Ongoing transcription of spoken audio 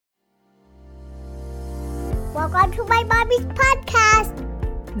Welcome to my mommy's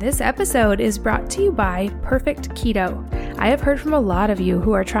podcast. This episode is brought to you by Perfect Keto. I have heard from a lot of you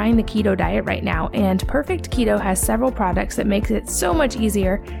who are trying the keto diet right now, and Perfect Keto has several products that makes it so much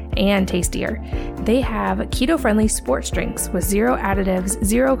easier and tastier. They have keto-friendly sports drinks with zero additives,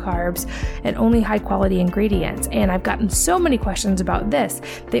 zero carbs, and only high-quality ingredients. And I've gotten so many questions about this.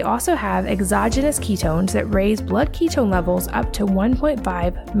 They also have exogenous ketones that raise blood ketone levels up to 1.5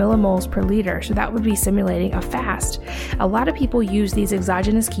 millimoles per liter. So that would be simulating a fast. A lot of people use these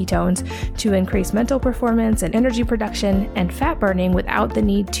exogenous ketones to increase mental performance and energy production and fat burning without the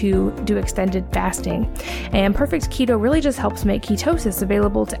need to do extended fasting. And Perfect Keto really just helps make ketosis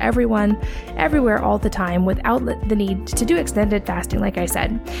available to everyone, everywhere, all the time without the need to do extended fasting, like I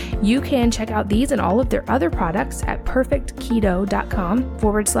said. You can check out these and all of their other products at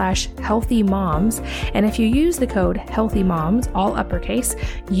perfectketo.com/healthymoms. And if you use the code healthymoms, all uppercase,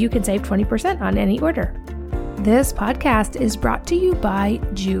 you can save 20% on any order. This podcast is brought to you by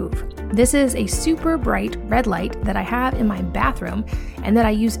Joovv. This is a super bright red light that I have in my bathroom and that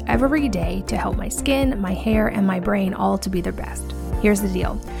I use every day to help my skin, my hair, and my brain all to be their best. Here's the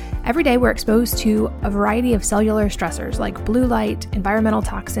deal. Every day we're exposed to a variety of cellular stressors like blue light, environmental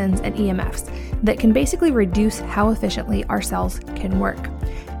toxins, and EMFs that can basically reduce how efficiently our cells can work.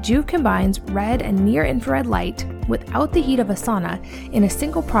 Joovv combines red and near-infrared light without the heat of a sauna in a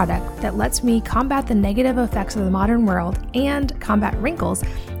single product that lets me combat the negative effects of the modern world and combat wrinkles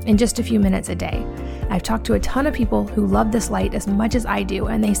in just a few minutes a day. I've talked to a ton of people who love this light as much as I do,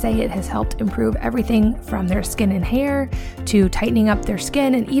 and they say it has helped improve everything from their skin and hair to tightening up their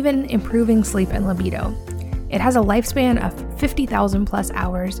skin and even improving sleep and libido. It has a lifespan of 50,000 plus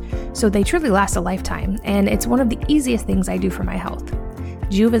hours, so they truly last a lifetime, and it's one of the easiest things I do for my health.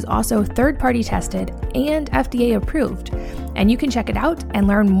 Joovv is also third-party tested and FDA approved, and you can check it out and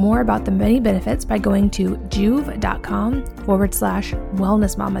learn more about the many benefits by going to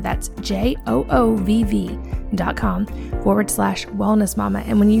joovv.com/wellnessmama. That's JOOVV.com/wellnessmama.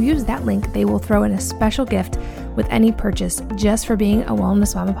 And when you use that link, they will throw in a special gift with any purchase just for being a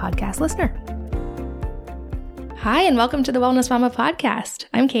Wellness Mama podcast listener. Hi, and welcome to the Wellness Mama podcast.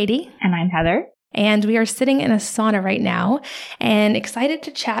 I'm Katie. And I'm Heather. And we are sitting in a sauna right now and excited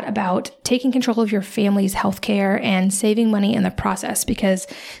to chat about taking control of your family's healthcare and saving money in the process, because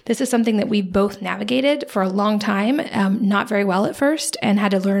this is something that we both navigated for a long time, not very well at first, and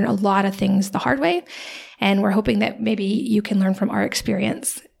had to learn a lot of things the hard way. And we're hoping that maybe you can learn from our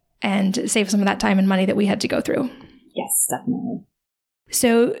experience and save some of that time and money that we had to go through. Yes, definitely.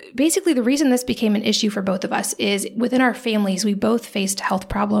 So basically, the reason this became an issue for both of us is within our families, we both faced health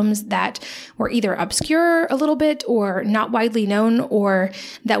problems that were either obscure a little bit or not widely known, or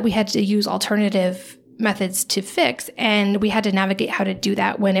that we had to use alternative methods to fix. And we had to navigate how to do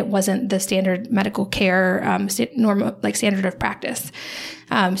that when it wasn't the standard medical care, standard of practice.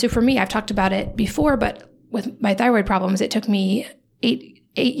 So for me, I've talked about it before, but with my thyroid problems, it took me eight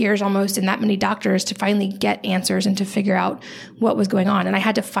years almost and that many doctors to finally get answers and to figure out what was going on. And I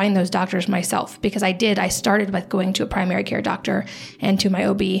had to find those doctors myself because I started with going to a primary care doctor and to my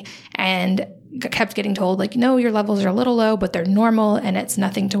OB and kept getting told like, no, your levels are a little low, but they're normal and it's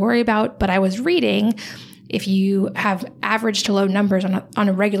nothing to worry about. But I was reading, if you have average to low numbers on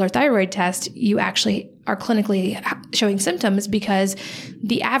a regular thyroid test, you actually are clinically showing symptoms because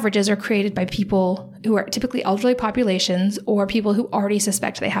the averages are created by people who are typically elderly populations or people who already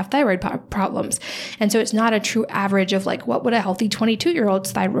suspect they have thyroid problems. And so it's not a true average of like, what would a healthy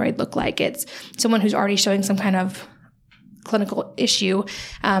 22-year-old's thyroid look like? It's someone who's already showing some kind of clinical issue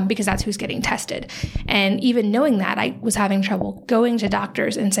because that's who's getting tested. And even knowing that, I was having trouble going to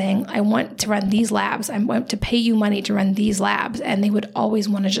doctors and saying, I want to run these labs. I want to pay you money to run these labs. And they would always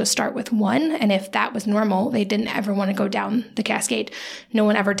want to just start with one. And if that was normal, they didn't ever want to go down the cascade. No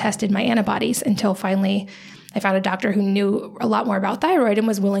one ever tested my antibodies until finally I found a doctor who knew a lot more about thyroid and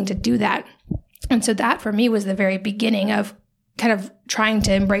was willing to do that. And so that for me was the very beginning of kind of trying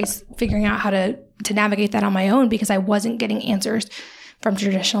to embrace figuring out how to navigate that on my own because I wasn't getting answers from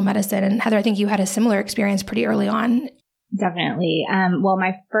traditional medicine. And Heather, I think you had a similar experience pretty early on. Definitely. Well,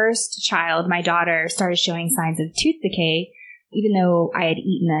 my first child, my daughter, started showing signs of tooth decay, even though I had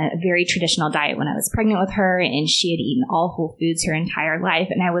eaten a very traditional diet when I was pregnant with her and she had eaten all whole foods her entire life.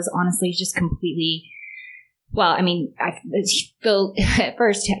 And I was honestly just completely at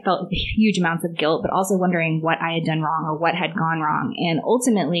first felt huge amounts of guilt, but also wondering what I had done wrong or what had gone wrong. And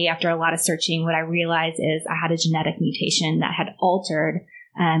ultimately, after a lot of searching, what I realized is I had a genetic mutation that had altered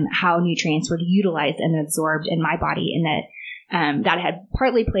how nutrients were utilized and absorbed in my body, and that had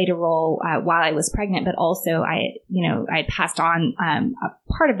partly played a role while I was pregnant, but also I passed on a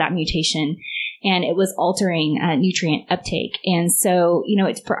part of that mutation. and it was altering nutrient uptake. And so,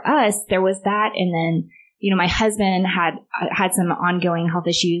 it's for us, there was that. And then, my husband had some ongoing health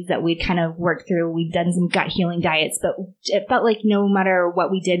issues that we'd kind of worked through. We'd done some gut healing diets, but it felt like no matter what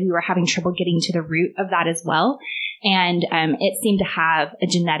we did, we were having trouble getting to the root of that as well. And it seemed to have a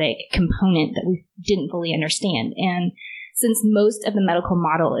genetic component that we didn't fully understand. And since most of the medical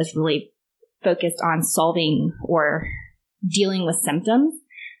model is really focused on solving or dealing with symptoms,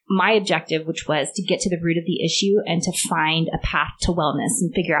 my objective, which was to get to the root of the issue and to find a path to wellness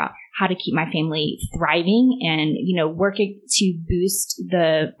and figure out how to keep my family thriving and, working to boost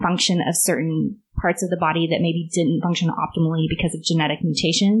the function of certain parts of the body that maybe didn't function optimally because of genetic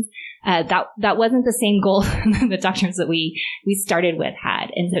mutations. That wasn't the same goal the doctors that we started with had.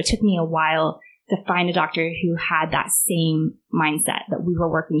 And so it took me a while to find a doctor who had that same mindset that we were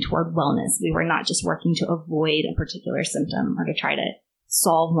working toward wellness. We were not just working to avoid a particular symptom or to try to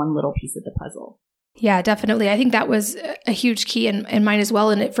solve one little piece of the puzzle. Yeah, definitely. I think that was a huge key in mine as well.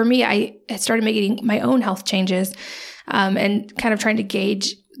 And for me, I had started making my own health changes and kind of trying to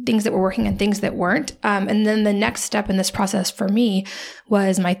gauge things that were working and things that weren't. And then the next step in this process for me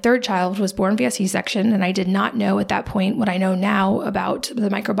was my third child was born via C-section. And I did not know at that point what I know now about the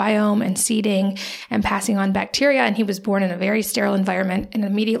microbiome and seeding and passing on bacteria. And he was born in a very sterile environment and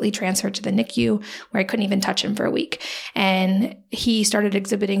immediately transferred to the NICU where I couldn't even touch him for a week. And he started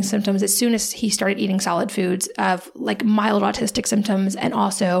exhibiting symptoms as soon as he started eating solid foods of like mild autistic symptoms and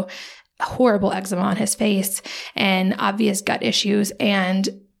also horrible eczema on his face and obvious gut issues. And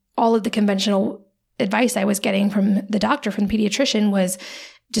all of the conventional advice I was getting from the doctor, from the pediatrician, was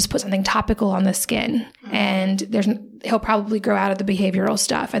just put something topical on the skin and he'll probably grow out of the behavioral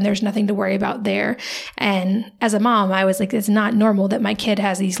stuff and there's nothing to worry about there. And as a mom, I was like, it's not normal that my kid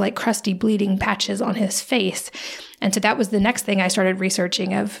has these like crusty bleeding patches on his face. And so that was the next thing I started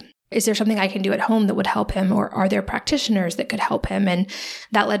researching of, is there something I can do at home that would help him, or are there practitioners that could help him? And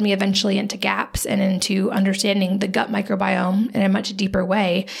that led me eventually into GAPS and into understanding the gut microbiome in a much deeper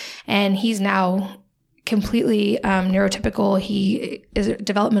way. And he's now completely neurotypical. He is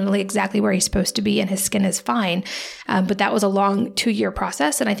developmentally exactly where he's supposed to be and his skin is fine. But that was a long 2-year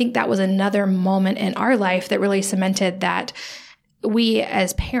process. And I think that was another moment in our life that really cemented that we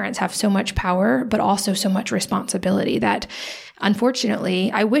as parents have so much power, but also so much responsibility that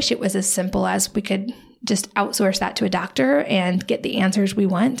unfortunately, I wish it was as simple as we could just outsource that to a doctor and get the answers we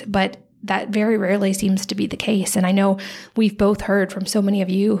want, but that very rarely seems to be the case. And I know we've both heard from so many of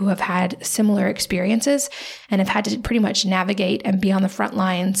you who have had similar experiences and have had to pretty much navigate and be on the front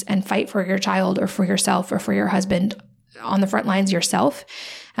lines and fight for your child or for yourself or for your husband on the front lines yourself.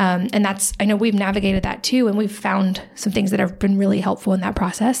 And I know we've navigated that too. And we've found some things that have been really helpful in that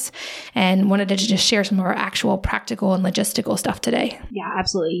process and wanted to just share some of our actual practical and logistical stuff today. Yeah,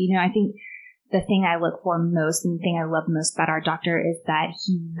 absolutely. I think the thing I look for most and the thing I love most about our doctor is that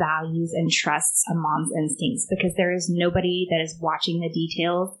he values and trusts a mom's instincts, because there is nobody that is watching the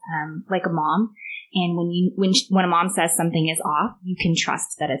details like a mom. And when a mom says something is off, you can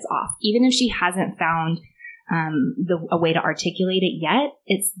trust that it's off. Even if she hasn't found a way to articulate it yet,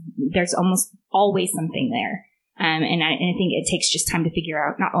 there's almost always something there. And I think it takes just time to figure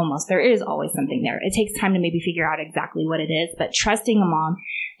out, not almost, there is always something there. It takes time to maybe figure out exactly what it is, but trusting a mom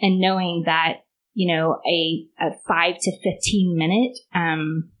and knowing that, a 5 to 15 minute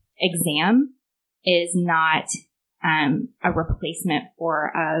exam is not a replacement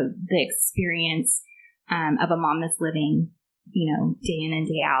for the experience of a mom that's living, day in and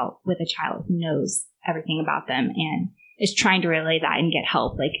day out with a child who knows everything about them and is trying to relay that and get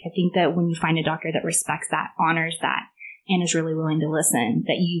help. Like, I think that when you find a doctor that respects that, honors that, and is really willing to listen,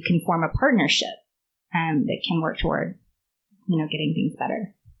 that you can form a partnership that can work toward, getting things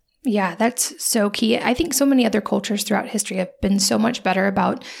better. Yeah, that's so key. I think so many other cultures throughout history have been so much better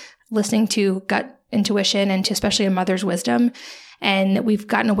about listening to gut intuition and to especially a mother's wisdom. And we've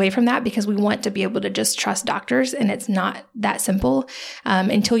gotten away from that because we want to be able to just trust doctors. And it's not that simple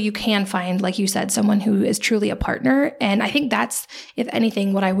until you can find, like you said, someone who is truly a partner. And I think that's, if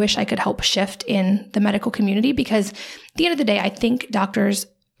anything, what I wish I could help shift in the medical community, because at the end of the day, I think doctors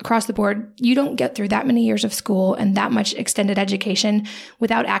across the board, you don't get through that many years of school and that much extended education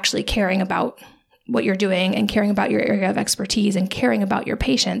without actually caring about what you're doing and caring about your area of expertise and caring about your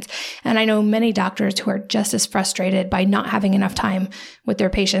patients. And I know many doctors who are just as frustrated by not having enough time with their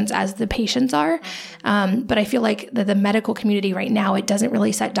patients as the patients are. But I feel like the medical community right now, it doesn't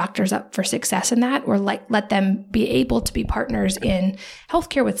really set doctors up for success in that, or like let them be able to be partners in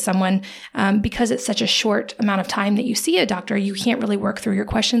healthcare with someone, because it's such a short amount of time that you see a doctor. You can't really work through your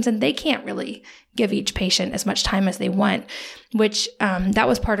questions, and they can't really give each patient as much time as they want, which that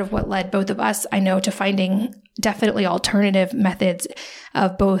was part of what led both of us, I know, to finding definitely alternative methods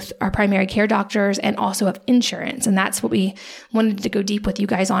of both our primary care doctors and also of insurance. And that's what we wanted to go deep with you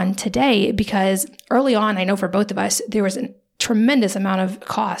guys on today, because early on, I know for both of us, there was an tremendous amount of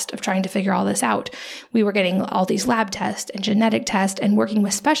cost of trying to figure all this out. We were getting all these lab tests and genetic tests and working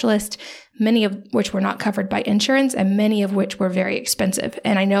with specialists, many of which were not covered by insurance and many of which were very expensive.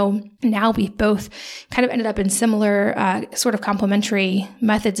 And I know now we've both kind of ended up in similar sort of complementary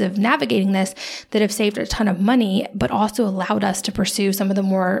methods of navigating this that have saved a ton of money, but also allowed us to pursue some of the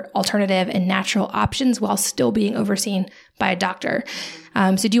more alternative and natural options while still being overseen by a doctor.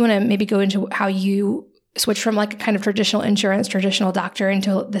 So do you want to maybe go into how you switch from like a kind of traditional insurance, traditional doctor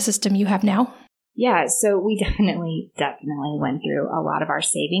into the system you have now? Yeah, so we definitely went through a lot of our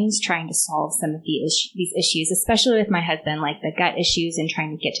savings trying to solve some of these issues, especially with my husband, like the gut issues and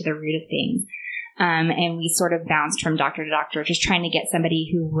trying to get to the root of things. And we sort of bounced from doctor to doctor, just trying to get somebody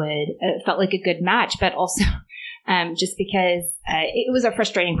who would felt like a good match, but also just because it was a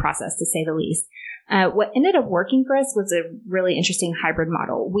frustrating process, to say the least. What ended up working for us was a really interesting hybrid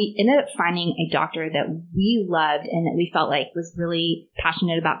model. We ended up finding a doctor that we loved and that we felt like was really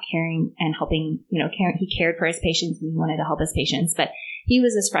passionate about caring and helping, caring. He cared for his patients and he wanted to help his patients, but he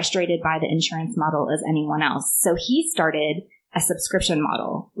was as frustrated by the insurance model as anyone else. So he started a subscription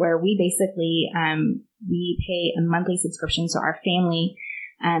model where we basically, we pay a monthly subscription. So our family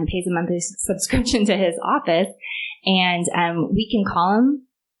pays a monthly subscription to his office, and we can call him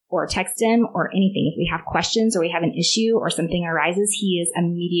or text him or anything. If we have questions or we have an issue or something arises, he is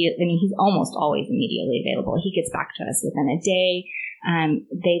he's almost always immediately available. He gets back to us within a day.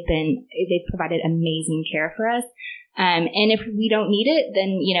 They've provided amazing care for us. And if we don't need it,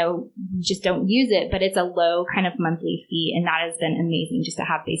 then, we just don't use it, but it's a low kind of monthly fee. And that has been amazing, just to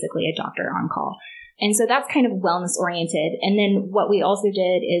have basically a doctor on call. And so that's kind of wellness oriented. And then what we also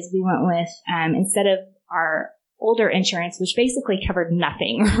did is we went with, instead of our older insurance, which basically covered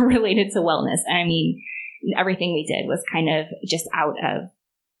nothing related to wellness. I mean, everything we did was kind of just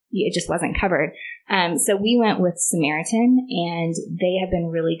it just wasn't covered. So we went with Samaritan, and they have been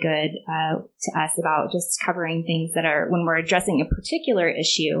really good to us about just covering things that are, when we're addressing a particular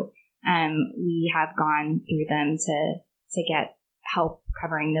issue, we have gone through them to get help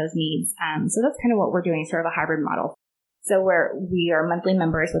covering those needs. So that's kind of what we're doing, sort of a hybrid model. So we are monthly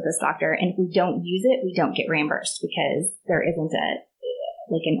members with this doctor, and if we don't use it, we don't get reimbursed because there isn't an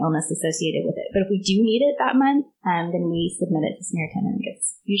illness associated with it. But if we do need it that month, then we submit it to Samaritan, and it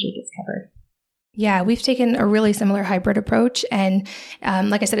usually gets covered. Yeah, we've taken a really similar hybrid approach. And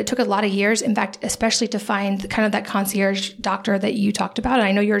like I said, it took a lot of years, in fact, especially to find kind of that concierge doctor that you talked about. And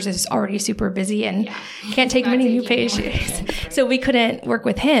I know yours is already super busy and can't take many new patients. So we couldn't work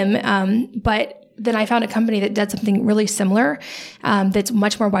with him. But then I found a company that did something really similar that's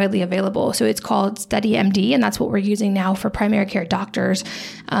much more widely available. So it's called SteadyMD, and that's what we're using now for primary care doctors.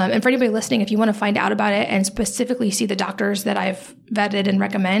 And for anybody listening, if you want to find out about it and specifically see the doctors that I've vetted and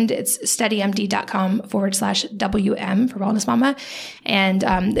recommend, it's steadymd.com/WM for Wellness Mama. And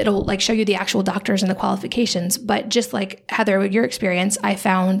it'll show you the actual doctors and the qualifications. But just like Heather, with your experience, I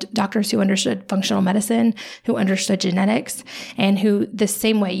found doctors who understood functional medicine, who understood genetics, and who the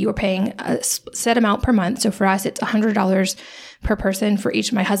same way you were paying a set amount per month. So for us, it's $100 per person for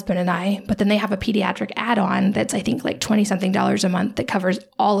each, my husband and I. But then they have a pediatric add-on that's, I think, like $20-something a month that covers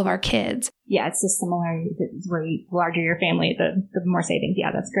all of our kids. Yeah, it's just similar. Where the larger your family, the more savings.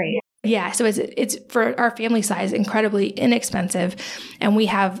 Yeah, that's great. Yeah, so it's for our family size, incredibly inexpensive. And we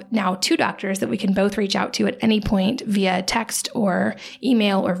have now 2 doctors that we can both reach out to at any point via text or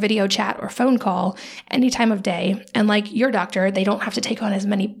email or video chat or phone call any time of day. And like your doctor, they don't have to take on as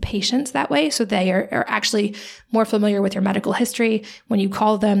many patients that way. So they are actually more familiar with your medical history. When you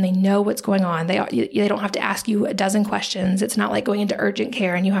call them, they know what's going on. They don't have to ask you a dozen questions. It's not like going into urgent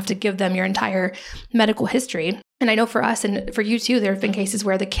care and you have to give them your entire medical history. And I know for us and for you too, there have been cases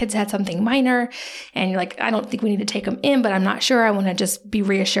where the kids had something minor and you're like, I don't think we need to take them in, but I'm not sure. I want to just be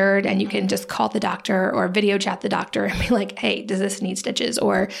reassured. And you can just call the doctor or video chat the doctor and be like, hey, does this need stitches?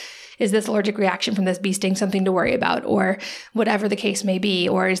 Or is this allergic reaction from this bee sting something to worry about? Or whatever the case may be.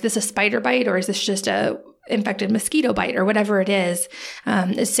 Or is this a spider bite? Or is this just a infected mosquito bite or whatever it is,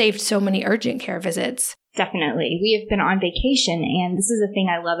 has saved so many urgent care visits. Definitely. We have been on vacation, and this is the thing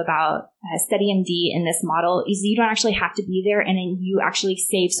I love about StudyMD in this model is you don't actually have to be there, and then you actually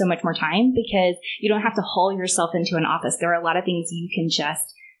save so much more time because you don't have to haul yourself into an office. There are a lot of things you can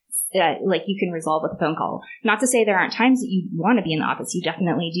just you can resolve with a phone call. Not to say there aren't times that you want to be in the office. You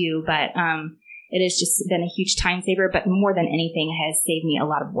definitely do, but it has just been a huge time saver, but more than anything has saved me a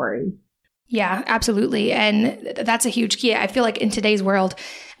lot of worry. Yeah, absolutely. And that's a huge key. I feel like in today's world,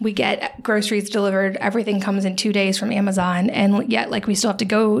 we get groceries delivered. Everything comes in 2 days from Amazon. And yet, we still have to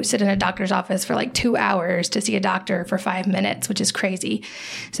go sit in a doctor's office for 2 hours to see a doctor for 5 minutes, which is crazy.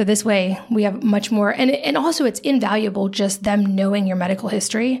 So this way we have much more. And also it's invaluable just them knowing your medical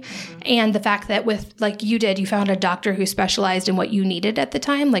history and the fact that with you did, you found a doctor who specialized in what you needed at the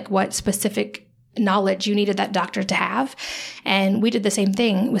time, what specific knowledge you needed that doctor to have. And we did the same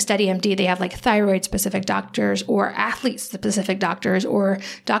thing with StudyMD. They have thyroid specific doctors or athlete specific doctors or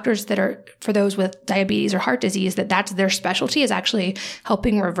doctors that are for those with diabetes or heart disease, that's their specialty is actually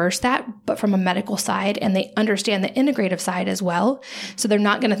helping reverse that, but from a medical side. And they understand the integrative side as well. So they're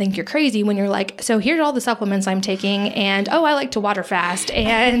not going to think you're crazy when you're so here's all the supplements I'm taking. And, oh, I like to water fast.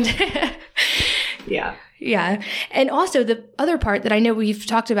 And yeah. Yeah. And also the other part that I know we've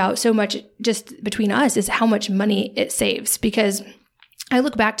talked about so much just between us is how much money it saves. Because I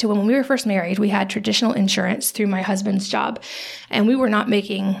look back to when we were first married, we had traditional insurance through my husband's job, and we were not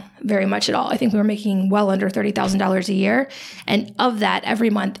making very much at all. I think we were making well under $30,000 a year. And of that, every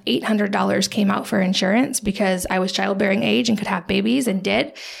month, $800 came out for insurance because I was childbearing age and could have babies and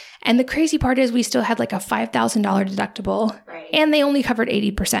did. And the crazy part is we still had a $5,000 deductible, right, and they only covered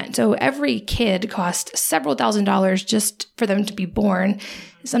 80%. So every kid cost several $1,000s just for them to be born.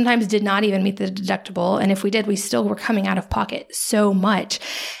 Sometimes did not even meet the deductible. And if we did, we still were coming out of pocket so much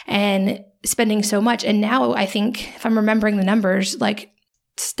and spending so much. And now I think if I'm remembering the numbers,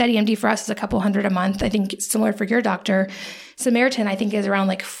 StudyMD for us is a couple hundred a month. I think it's similar for your doctor. Samaritan, I think, is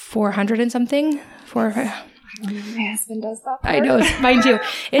around 400 and something. My husband does that part. I know, mine too.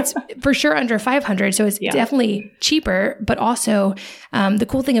 It's for sure under 500. So it's definitely cheaper, but also the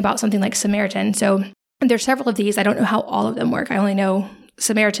cool thing about something like Samaritan. So there's several of these. I don't know how all of them work. I only know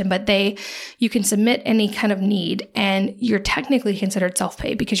Samaritan, but you can submit any kind of need and you're technically considered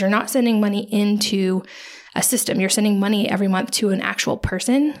self-pay because you're not sending money into a system. You're sending money every month to an actual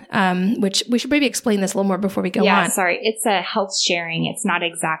person, which we should maybe explain this a little more before we go on. Yeah, sorry. It's a health sharing. It's not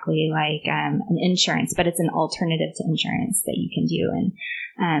exactly an insurance, but it's an alternative to insurance that you can do.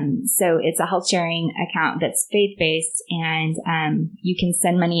 And so it's a health sharing account that's faith-based, and you can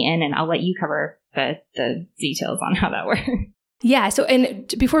send money in, and I'll let you cover the details on how that works. Yeah. So,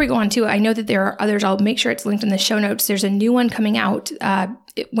 and before we go on too, I know that there are others. I'll make sure it's linked in the show notes. There's a new one coming out.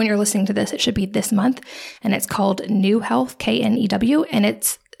 When you're listening to this, it should be this month, and it's called New Health, KNEW, and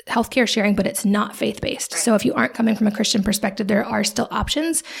it's healthcare sharing, but it's not faith-based. So if you aren't coming from a Christian perspective, there are still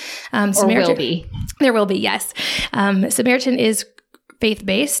options. Will be. There will be, yes. Samaritan is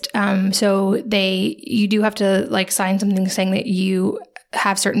faith-based. So you do have to sign something saying that you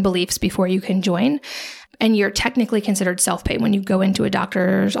have certain beliefs before you can join. And you're technically considered self-pay when you go into a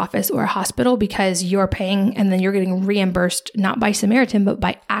doctor's office or a hospital because you're paying and then you're getting reimbursed not by Samaritan, but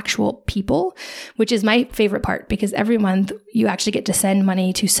by actual people, which is my favorite part because every month you actually get to send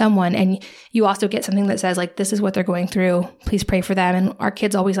money to someone and you also get something that says this is what they're going through. Please pray for them. And our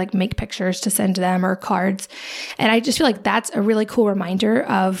kids always make pictures to send to them or cards. And I just feel that's a really cool reminder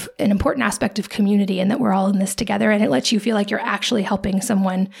of an important aspect of community and that we're all in this together. And it lets you feel like you're actually helping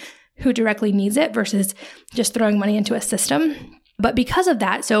someone who directly needs it versus just throwing money into a system. But because of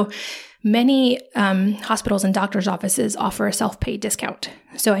that, so many hospitals and doctors' offices offer a self-pay discount.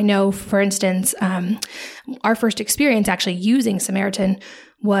 So I know, for instance, our first experience actually using Samaritan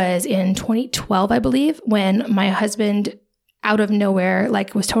was in 2012, I believe, when my husband out of nowhere,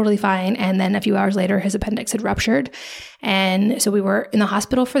 was totally fine. And then a few hours later, his appendix had ruptured. And so we were in the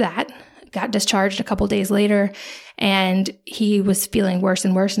hospital for that. Got discharged a couple days later, and he was feeling worse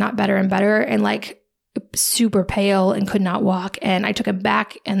and worse, not better and better, and super pale and could not walk. And I took him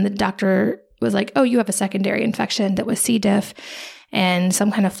back, and the doctor was like, "Oh, you have a secondary infection that was C. diff and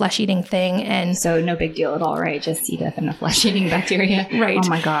some kind of flesh-eating thing." And so no big deal at all, right? Just C. diff and a flesh-eating bacteria. Right. Oh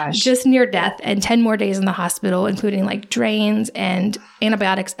my gosh. Just near death, and 10 more days in the hospital, including drains and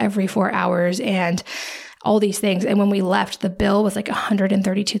antibiotics every 4 hours and all these things. And when we left, the bill was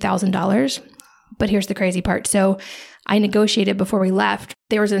 $132,000. But here's the crazy part. So I negotiated before we left.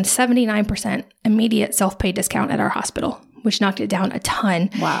 There was a 79% immediate self-pay discount at our hospital, which knocked it down a ton.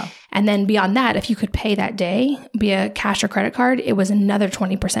 Wow. And then beyond that, if you could pay that day via cash or credit card, it was another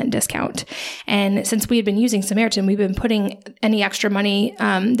 20% discount. And since we had been using Samaritan, we've been putting any extra money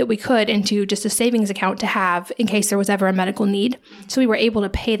that we could into just a savings account to have in case there was ever a medical need. So we were able to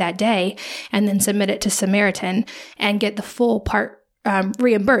pay that day and then submit it to Samaritan and get the full part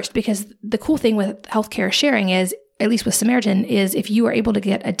reimbursed, because the cool thing with healthcare sharing is, at least with Samaritan, is if you are able to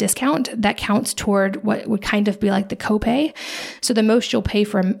get a discount, that counts toward what would kind of be like the copay. So the most you'll pay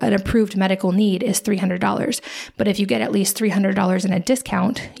for an approved medical need is $300. But if you get at least $300 in a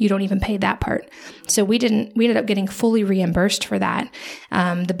discount, you don't even pay that part. So we ended up getting fully reimbursed for that.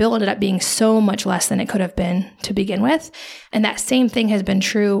 The bill ended up being so much less than it could have been to begin with. And that same thing has been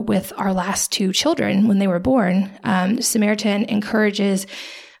true with our last two children when they were born. Samaritan encourages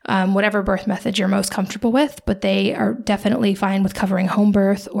whatever birth method you're most comfortable with, but they are definitely fine with covering home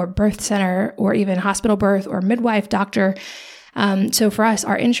birth or birth center or even hospital birth or midwife, doctor. So for us,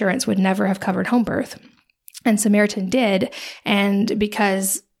 our insurance would never have covered home birth, and Samaritan did. And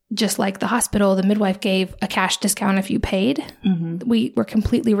because just like the hospital, the midwife gave a cash discount if you paid, we were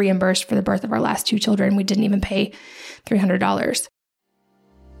completely reimbursed for the birth of our last two children. We didn't even pay $300.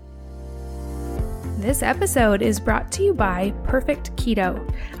 This episode is brought to you by Perfect Keto.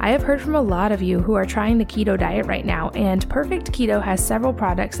 I have heard from a lot of you who are trying the keto diet right now, and Perfect Keto has several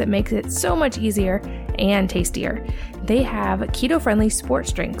products that makes it so much easier and tastier. They have keto-friendly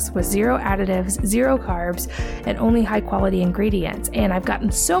sports drinks with 0 additives, 0 carbs, and only high-quality ingredients. And I've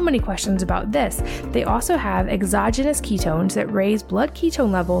gotten so many questions about this. They also have exogenous ketones that raise blood ketone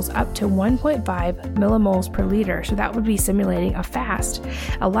levels up to 1.5 millimoles per liter. So that would be simulating a fast.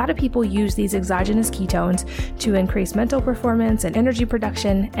 A lot of people use these exogenous ketones to increase mental performance and energy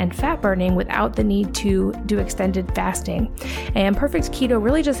production and fat burning without the need to do extended fasting. And Perfect Keto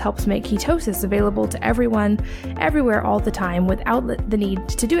really just helps make ketosis available to everyone, everywhere, all the time, without the need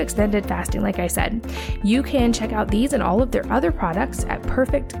to do extended fasting, like I said. You can check out these and all of their other products at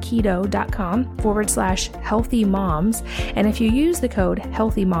perfectketo.com/healthymoms. And if you use the code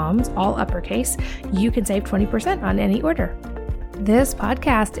healthymoms, all uppercase, you can save 20% on any order. This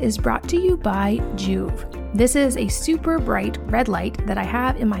podcast is brought to you by Joovv. This is a super bright red light that I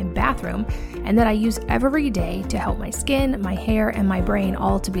have in my bathroom and that I use every day to help my skin, my hair, and my brain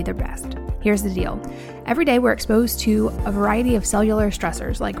all to be their best. Here's the deal. Every day we're exposed to a variety of cellular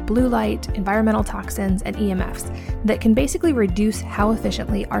stressors like blue light, environmental toxins, and EMFs that can basically reduce how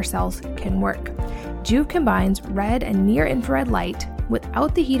efficiently our cells can work. Joovv combines red and near-infrared light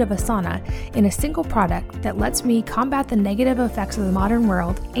without the heat of a sauna in a single product that lets me combat the negative effects of the modern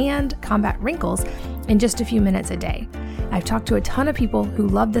world and combat wrinkles in just a few minutes a day. I've talked to a ton of people who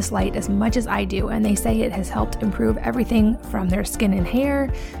love this light as much as I do, and they say it has helped improve everything from their skin and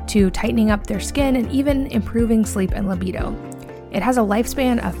hair to tightening up their skin and even improving sleep and libido. It has a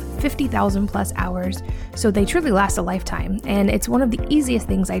lifespan of 50,000 plus hours, so they truly last a lifetime, and it's one of the easiest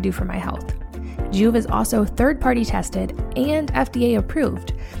things I do for my health. Joovv is also third-party tested and FDA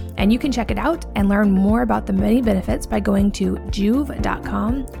approved, and you can check it out and learn more about the many benefits by going to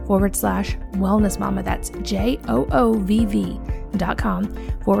joovv.com/wellnessmama. That's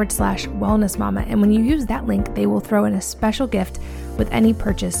JOOVV.com/wellnessmama. And when you use that link, they will throw in a special gift with any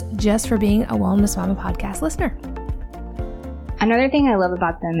purchase just for being a Wellness Mama podcast listener. Another thing I love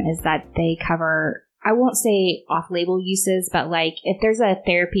about them is that they cover, I won't say off-label uses, but like if there's a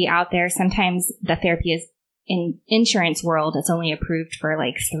therapy out there, sometimes the therapy is in insurance world, it's only approved for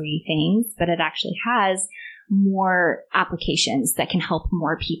like 3 things, but it actually has more applications that can help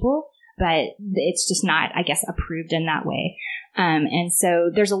more people, but it's just not, I guess, approved in that way. And so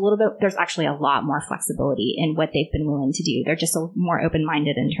there's actually a lot more flexibility in what they've been willing to do. They're just more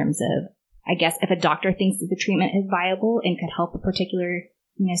open-minded in terms of, I guess, if a doctor thinks that the treatment is viable and could help a particular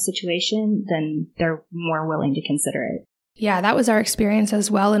situation, then they're more willing to consider it. Yeah, that was our experience as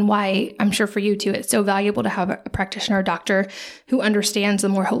well, and why I'm sure for you too, it's so valuable to have a practitioner or doctor who understands the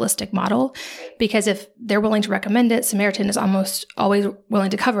more holistic model, because if they're willing to recommend it, Samaritan is almost always willing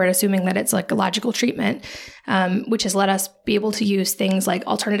to cover it, assuming that it's like a logical treatment, which has let us be able to use things like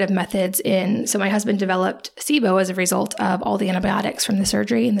alternative methods so my husband developed SIBO as a result of all the antibiotics from the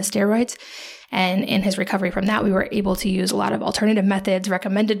surgery and the steroids. And in his recovery from that, we were able to use a lot of alternative methods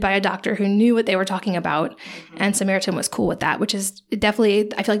recommended by a doctor who knew what they were talking about. And Samaritan was cool with that, which is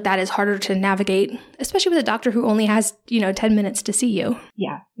definitely, I feel like that is harder to navigate, especially with a doctor who only has, 10 minutes to see you.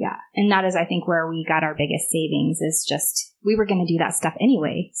 Yeah. And that is, I think, where we got our biggest savings is just, we were going to do that stuff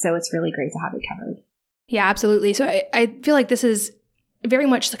anyway. So it's really great to have it covered. Yeah, absolutely. So I feel like this is very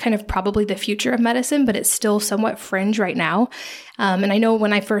much kind of probably the future of medicine, but it's still somewhat fringe right now. And I know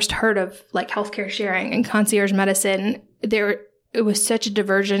when I first heard of like healthcare sharing and concierge medicine, it was such a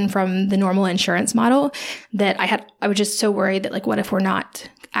diversion from the normal insurance model that I was just so worried that like, what if we're not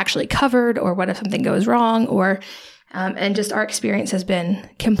actually covered, or what if something goes wrong, or and just our experience has been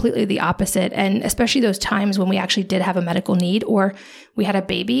completely the opposite. And especially those times when we actually did have a medical need or we had a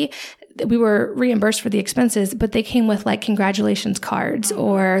baby, we were reimbursed for the expenses, but they came with like congratulations cards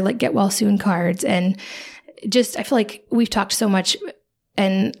or like get well soon cards. And just, I feel like we've talked so much,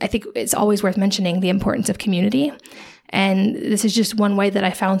 and I think it's always worth mentioning the importance of community. And this is just one way that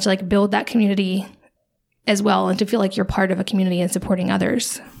I found to like build that community as well, and to feel like you're part of a community and supporting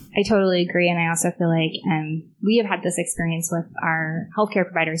others. I totally agree. And I also feel like we have had this experience with our healthcare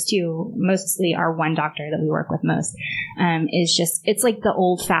providers too, mostly our one doctor that we work with most, is just, it's like the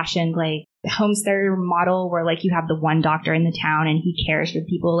old fashioned like homesteader model where like you have the one doctor in the town and he cares for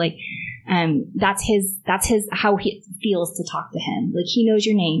people. Like, that's how he feels to talk to him. Like he knows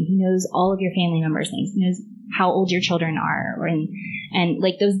your name. He knows all of your family members' names. He knows how old your children are, and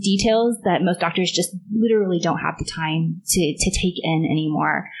like those details that most doctors just literally don't have the time to take in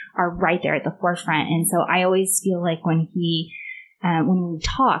anymore are right there at the forefront. And so I always feel like when we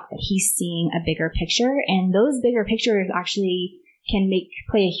talk, that he's seeing a bigger picture, and those bigger pictures actually can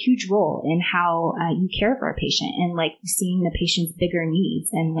play a huge role in how you care for a patient, and like seeing the patient's bigger needs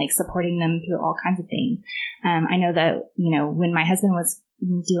and like supporting them through all kinds of things. I know that, when my husband was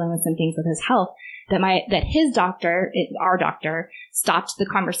dealing with some things with his health, that his doctor, our doctor, stopped the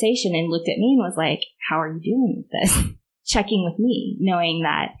conversation and looked at me and was like, how are you doing with this? Checking with me, knowing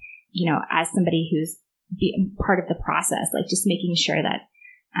that, as somebody who's part of the process, like just making sure that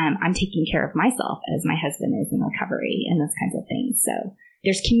I'm taking care of myself as my husband is in recovery and those kinds of things. So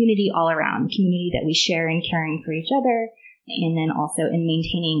there's community all around, community that we share in caring for each other, and then also in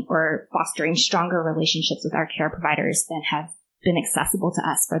maintaining or fostering stronger relationships with our care providers that have been accessible to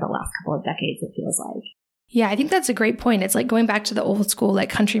us for the last couple of decades, it feels like. Yeah, I think that's a great point. It's like going back to the old school, like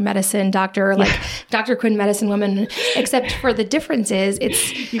country medicine doctor, like Dr. Quinn medicine woman, except for the difference is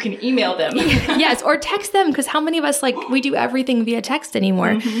it's... You can email them. Yes, or text them, because how many of us, like, we do everything via text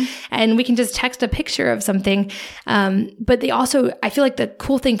anymore, and we can just text a picture of something. But they also, I feel like the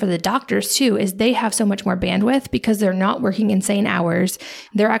cool thing for the doctors too, is they have so much more bandwidth because they're not working insane hours.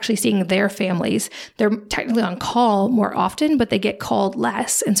 They're actually seeing their families. They're technically on call more often, but they get called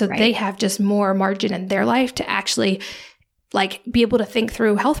less. And so they have just more margin in their life to actually like be able to think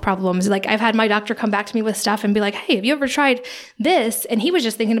through health problems. Like I've had my doctor come back to me with stuff and be like, hey, have you ever tried this? And he was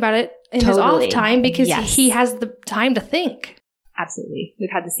just thinking about it in his off time because he has the time to think. Absolutely.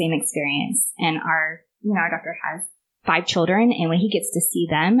 We've had the same experience. And our doctor has 5 children. And when he gets to see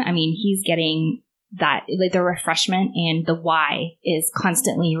them, I mean, he's getting that, like the refreshment and the why is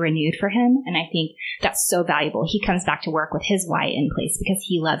constantly renewed for him. And I think that's so valuable. He comes back to work with his why in place because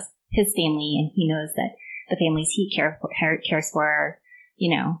he loves his family and he knows that the families he cares for,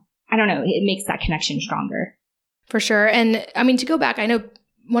 I don't know, it makes that connection stronger. For sure. And I mean, to go back, I know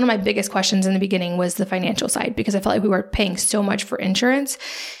one of my biggest questions in the beginning was the financial side, because I felt like we were paying so much for insurance,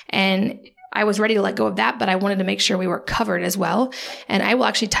 and I was ready to let go of that, but I wanted to make sure we were covered as well. And I will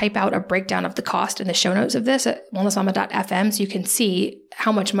actually type out a breakdown of the cost in the show notes of this at wellnessmama.fm, so you can see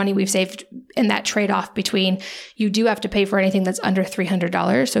how much money we've saved in that trade-off between you do have to pay for anything that's under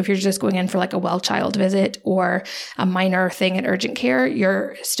 $300. So if you're just going in for like a well child visit or a minor thing in urgent care,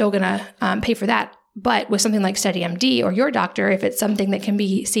 you're still going to pay for that. But with something like SteadyMD or your doctor, if it's something that can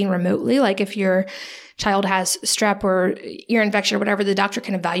be seen remotely, like if your child has strep or ear infection or whatever, the doctor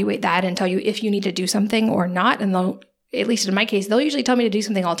can evaluate that and tell you if you need to do something or not. And they'll, at least in my case, they'll usually tell me to do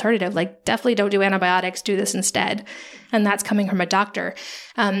something alternative, like definitely don't do antibiotics, do this instead. And that's coming from a doctor.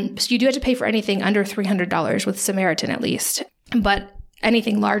 So you do have to pay for anything under $300 with Samaritan at least, but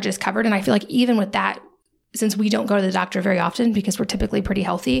anything large is covered. And I feel like even with that, since we don't go to the doctor very often because we're typically pretty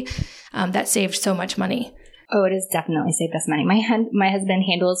healthy, that saved so much money. Oh, it has definitely saved us money. My husband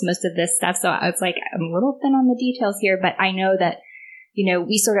handles most of this stuff, so I was like, I'm a little thin on the details here, but I know that,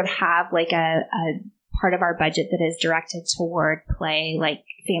 we sort of have like a part of our budget that is directed toward play, like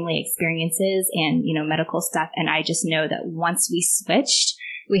family experiences and, medical stuff. And I just know that once we switched,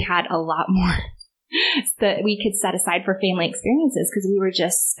 we had a lot more that we could set aside for family experiences because we were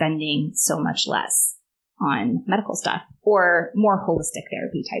just spending so much less on medical stuff or more holistic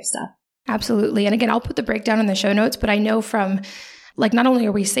therapy type stuff. Absolutely. And again, I'll put the breakdown in the show notes, but I know from like, not only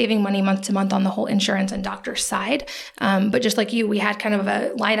are we saving money month to month on the whole insurance and doctor side, but just like you, we had kind of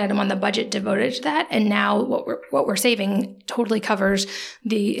a line item on the budget devoted to that. And now what we're saving totally covers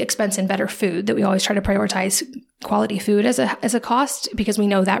the expense in better food that we always try to prioritize quality food as a cost, because we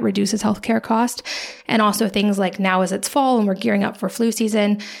know that reduces healthcare cost. And also things like now as it's fall and we're gearing up for flu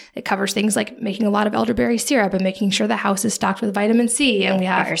season, it covers things like making a lot of elderberry syrup and making sure the house is stocked with vitamin C. And we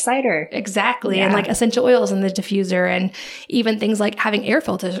have fire cider. Exactly. Yeah. And like essential oils in the diffuser, and even things like having air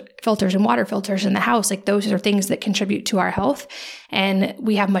filters and water filters in the house. Like those are things that contribute to our health. And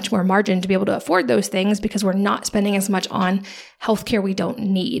we have much more margin to be able to afford those things because we're not spending as much on healthcare we don't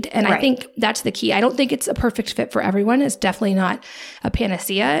need. And I think that's the key. I don't think it's a perfect fit for everyone. It's definitely not a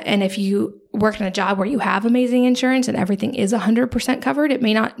panacea. And if you work in a job where you have amazing insurance and everything is 100% covered, it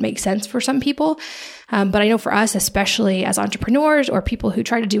may not make sense for some people. But I know for us, especially as entrepreneurs or people who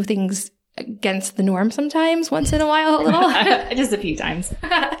try to do things against the norm sometimes, once in a while, a little. Just a few times.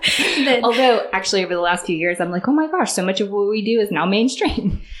 Although, actually, over the last few years, I'm like, oh my gosh, so much of what we do is now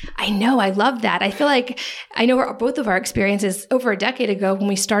mainstream. I know. I love that. I feel like I know both of our experiences over a decade ago when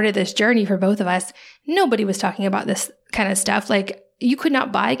we started this journey for both of us, nobody was talking about this kind of stuff. Like, you could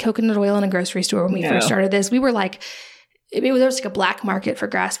not buy coconut oil in a grocery store when we first started this. We were like, there was like a black market for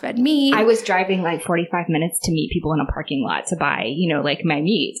grass-fed meat. I was driving like 45 minutes to meet people in a parking lot to buy, like my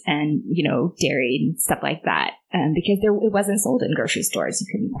meat and, dairy and stuff like that. Because it wasn't sold in grocery stores. You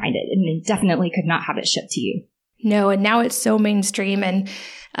couldn't find it. And you definitely could not have it shipped to you. No, and now it's so mainstream. And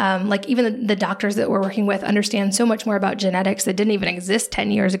like even the doctors that we're working with understand so much more about genetics that didn't even exist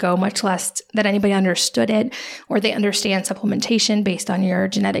 10 years ago, much less that anybody understood it, or they understand supplementation based on your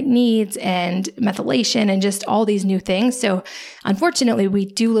genetic needs and methylation and just all these new things. So unfortunately, we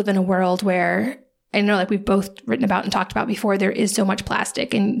do live in a world where, I know like we've both written about and talked about before, there is so much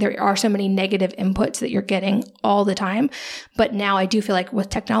plastic and there are so many negative inputs that you're getting all the time. But now I do feel like with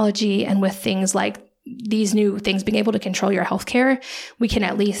technology and with things like these new things, being able to control your healthcare, we can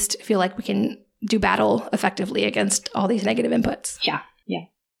at least feel like we can do battle effectively against all these negative inputs.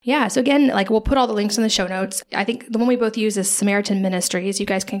 Yeah. So again, like we'll put all the links in the show notes. I think the one we both use is Samaritan Ministries. You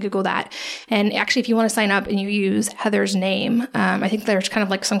guys can Google that. And actually, if you want to sign up and you use Heather's name, I think there's kind of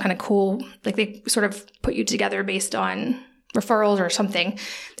like some kind of cool, like they sort of put you together based on referrals or something.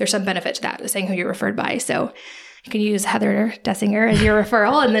 There's some benefit to that, saying who you're referred by. So you can use Heather Dessinger as your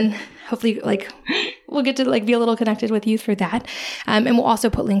referral, and then hopefully like we'll get to like be a little connected with you through that. And we'll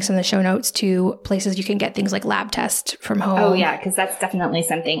also put links in the show notes to places you can get things like lab tests from home. Oh yeah, because that's definitely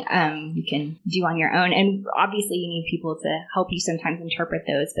something you can do on your own. And obviously you need people to help you sometimes interpret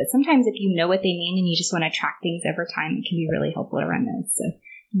those. But sometimes if you know what they mean and you just want to track things over time, it can be really helpful to run those. So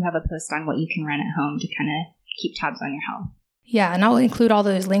you have a post on what you can run at home to kind of keep tabs on your health. Yeah, and I'll include all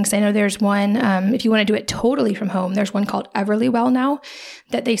those links. I know there's one, if you want to do it totally from home, there's one called Everlywell now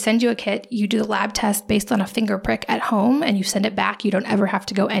that they send you a kit. You do the lab test based on a finger prick at home and you send it back. You don't ever have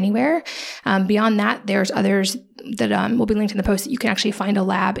to go anywhere. Beyond that, there's others that will be linked in the post that you can actually find a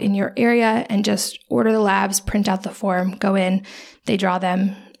lab in your area and just order the labs, print out the form, go in, they draw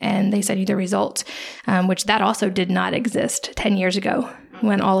them, and they send you the results, which that also did not exist 10 years ago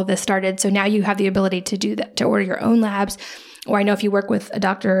when all of this started. So now you have the ability to do that, to order your own labs. Or I know if you work with a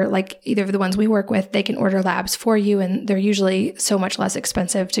doctor, like either of the ones we work with, they can order labs for you. And they're usually so much less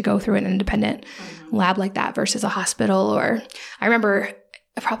expensive to go through an independent lab like that versus a hospital. Or I remember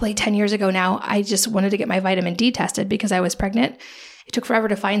probably 10 years ago now, I just wanted to get my vitamin D tested because I was pregnant. It took forever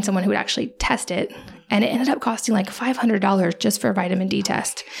to find someone who would actually test it. And it ended up costing like $500 just for a vitamin D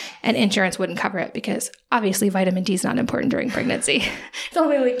test. And insurance wouldn't cover it because obviously vitamin D is not important during pregnancy. It's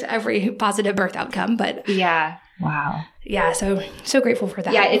only linked to every positive birth outcome, but yeah. Wow. Yeah, so grateful for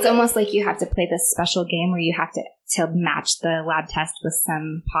that. Yeah, it's almost like you have to play this special game where you have to match the lab test with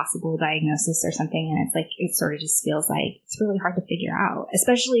some possible diagnosis or something. And it's like, it sort of just feels like it's really hard to figure out,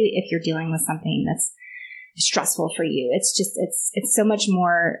 especially if you're dealing with something that's stressful for you. It's just, it's so much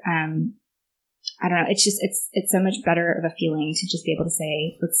more, I don't know. It's just, it's so much better of a feeling to just be able to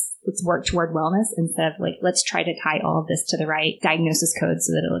say, let's work toward wellness instead of like, let's try to tie all of this to the right diagnosis code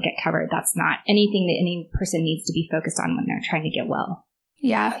so that it'll get covered. That's not anything that any person needs to be focused on when they're trying to get well.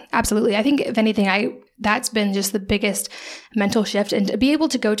 Yeah, absolutely. I think if anything, that's been just the biggest mental shift, and to be able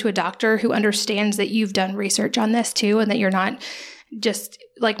to go to a doctor who understands that you've done research on this too, and that you're not just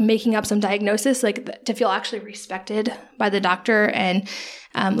like making up some diagnosis, like to feel actually respected by the doctor. And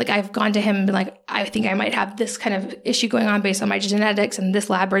like I've gone to him and been like, I think I might have this kind of issue going on based on my genetics, and this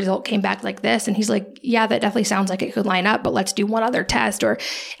lab result came back like this. And he's like, yeah, that definitely sounds like it could line up, but let's do one other test. Or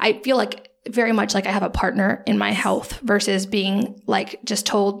I feel like very much like I have a partner in my health versus being like just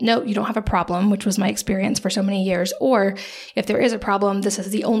told, no, you don't have a problem, which was my experience for so many years. Or if there is a problem, this is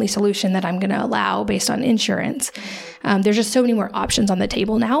the only solution that I'm going to allow based on insurance. There's just so many more options on the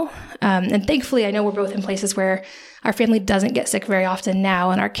table now. And thankfully, I know we're both in places where our family doesn't get sick very often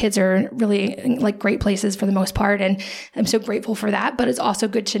now, and our kids are really in like great places for the most part. And I'm so grateful for that. But it's also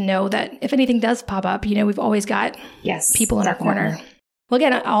good to know that if anything does pop up, we've always got people in our corner. Well,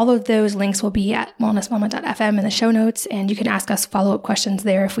 again, all of those links will be at wellnessmama.fm in the show notes, and you can ask us follow-up questions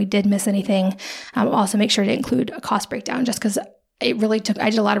there if we did miss anything. Also make sure to include a cost breakdown, just because it really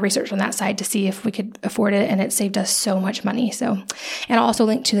I did a lot of research on that side to see if we could afford it, and it saved us so much money. So, and I'll also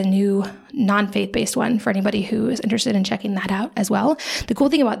link to the new non-faith-based one for anybody who is interested in checking that out as well. The cool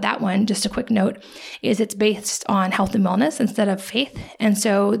thing about that one, just a quick note, is it's based on health and wellness instead of faith. And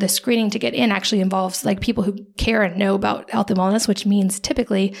so the screening to get in actually involves like people who care and know about health and wellness, which means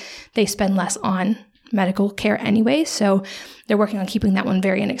typically they spend less on medical care anyway. So they're working on keeping that one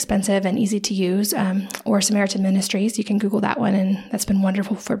very inexpensive and easy to use. Or Samaritan Ministries, you can Google that one, and that's been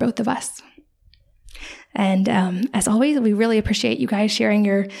wonderful for both of us. And as always, we really appreciate you guys sharing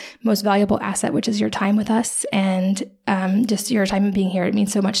your most valuable asset, which is your time with us, and just your time being here. It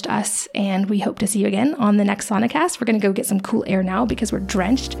means so much to us, and we hope to see you again on the next Sonicast. We're going to go get some cool air now because we're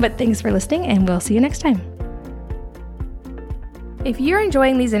drenched, but thanks for listening, and we'll see you next time. If you're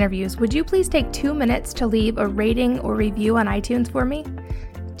enjoying these interviews, would you please take 2 minutes to leave a rating or review on iTunes for me?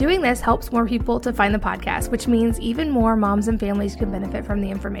 Doing this helps more people to find the podcast, which means even more moms and families can benefit from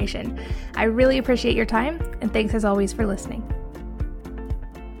the information. I really appreciate your time, and thanks as always for listening.